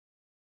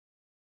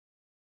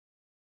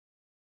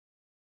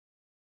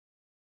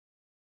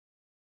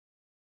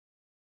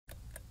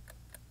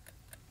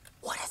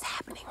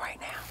happening right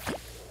now?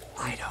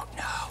 I don't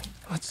know.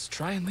 Let's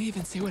try and leave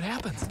and see what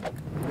happens.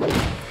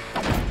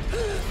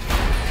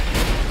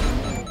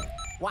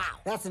 Wow,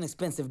 that's an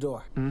expensive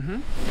door.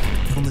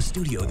 From the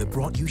studio that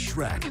brought you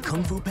Shrek,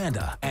 Kung Fu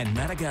Panda, and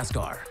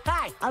Madagascar.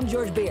 Hi, I'm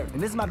George Beard,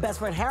 and this is my best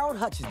friend Harold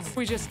Hutchins.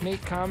 We just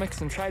make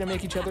comics and try to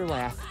make each other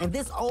laugh. And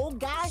this old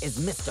guy is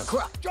Mr.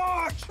 Krupp.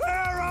 George!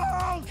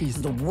 Harold!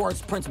 He's the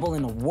worst principal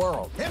in the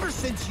world. Ever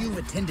since you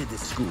attended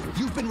this school,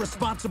 you've been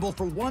responsible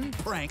for one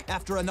prank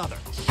after another.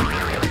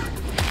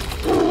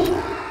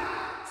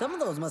 Some of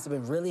those must have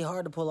been really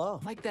hard to pull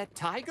off. Like that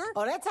tiger?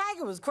 Oh, that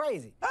tiger was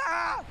crazy.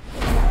 Ah!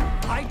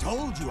 I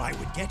told you I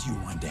would get you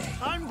one day.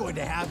 I'm going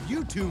to have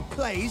you two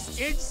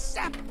placed in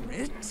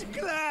separate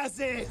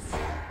classes.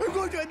 We're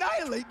going to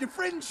annihilate your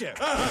friendship.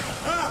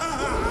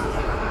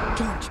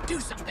 George, do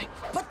something.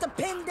 Put the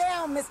pen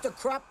down, Mr.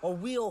 Krupp, or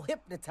we'll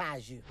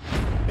hypnotize you.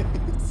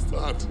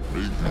 Start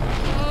me.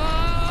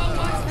 Oh,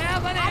 what's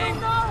happening? I don't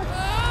know.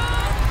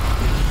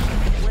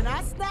 When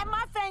I snap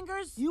my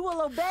fingers, you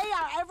will obey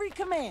our every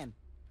command.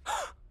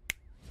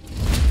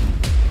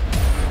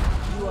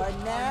 You are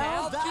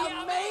now the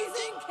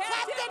amazing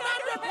Captain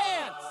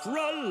Underpants!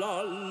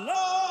 Tra-la-la!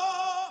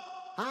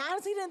 I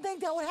honestly didn't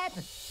think that would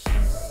happen.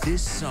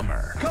 This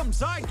summer, Come,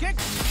 sidekick!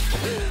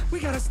 We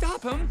gotta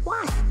stop him.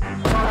 What?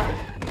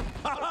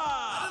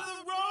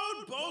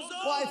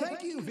 Why,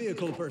 thank you,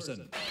 vehicle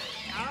person.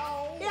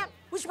 Ow! Yep,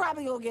 we should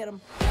probably go get him.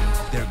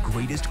 their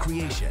greatest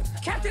creation,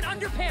 Captain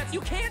Underpants,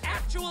 you can't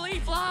actually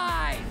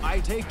fly! I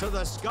take to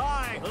the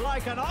sky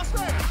like an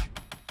ostrich!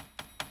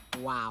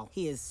 Wow,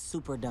 he is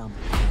super dumb.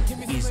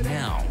 is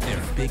now their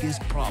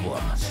biggest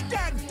problem.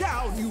 Stand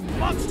down, you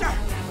monster!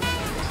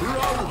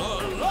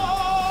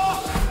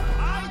 Tra-la-la!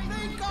 I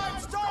think I'm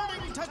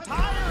starting to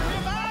tire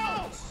him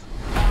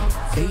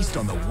out! Based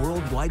on the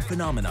worldwide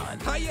phenomenon,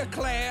 Hiya,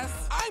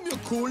 class. I'm your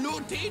cool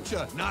new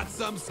teacher, not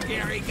some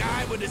scary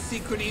guy with a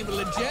secret evil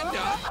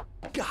agenda.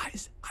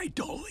 Guys, I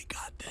totally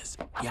got this.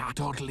 Yeah,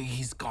 totally,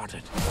 he's got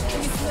it.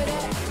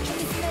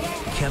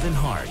 Kevin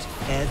Hart,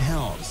 Ed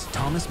Helms,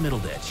 Thomas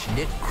Middleditch,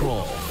 Nick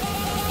Kroll.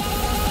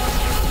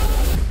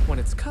 When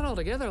it's cut all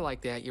together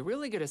like that, you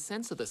really get a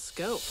sense of the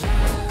scope.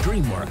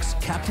 DreamWorks'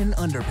 Captain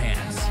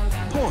Underpants.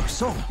 Poor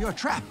soul, you're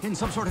trapped in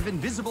some sort of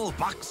invisible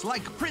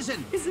box-like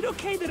prison. Is it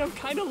okay that I'm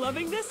kind of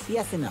loving this?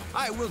 Yes and no.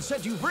 I will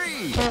set you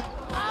free!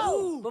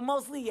 Oh, but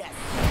mostly yes.